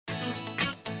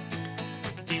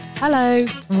Hello,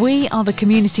 we are the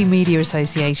Community Media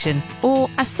Association, or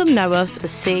as some know us as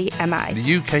CMA,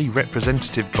 the UK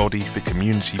representative body for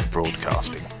community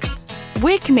broadcasting.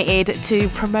 We're committed to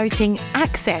promoting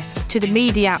access to the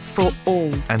media for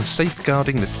all and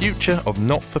safeguarding the future of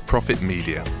not-for-profit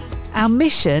media. Our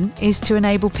mission is to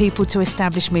enable people to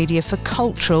establish media for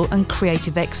cultural and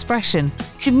creative expression,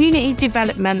 community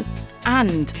development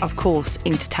and, of course,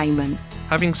 entertainment.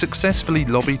 Having successfully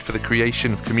lobbied for the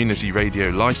creation of community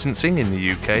radio licensing in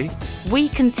the UK, we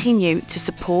continue to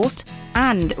support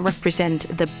and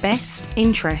represent the best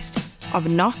interest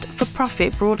of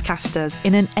not-for-profit broadcasters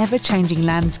in an ever-changing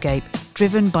landscape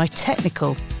driven by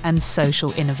technical and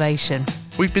social innovation.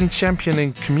 We've been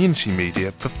championing community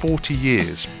media for 40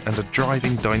 years and are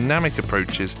driving dynamic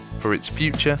approaches for its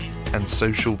future and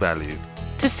social value.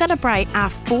 To celebrate our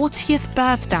 40th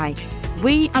birthday,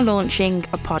 we are launching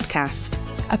a podcast.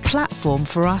 A platform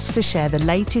for us to share the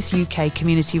latest UK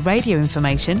community radio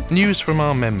information, news from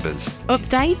our members,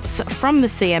 updates from the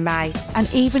CMA, and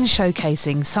even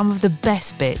showcasing some of the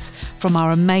best bits from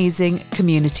our amazing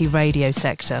community radio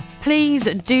sector. Please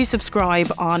do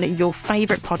subscribe on your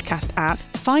favourite podcast app.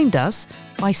 Find us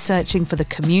by searching for the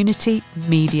Community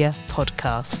Media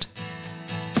Podcast.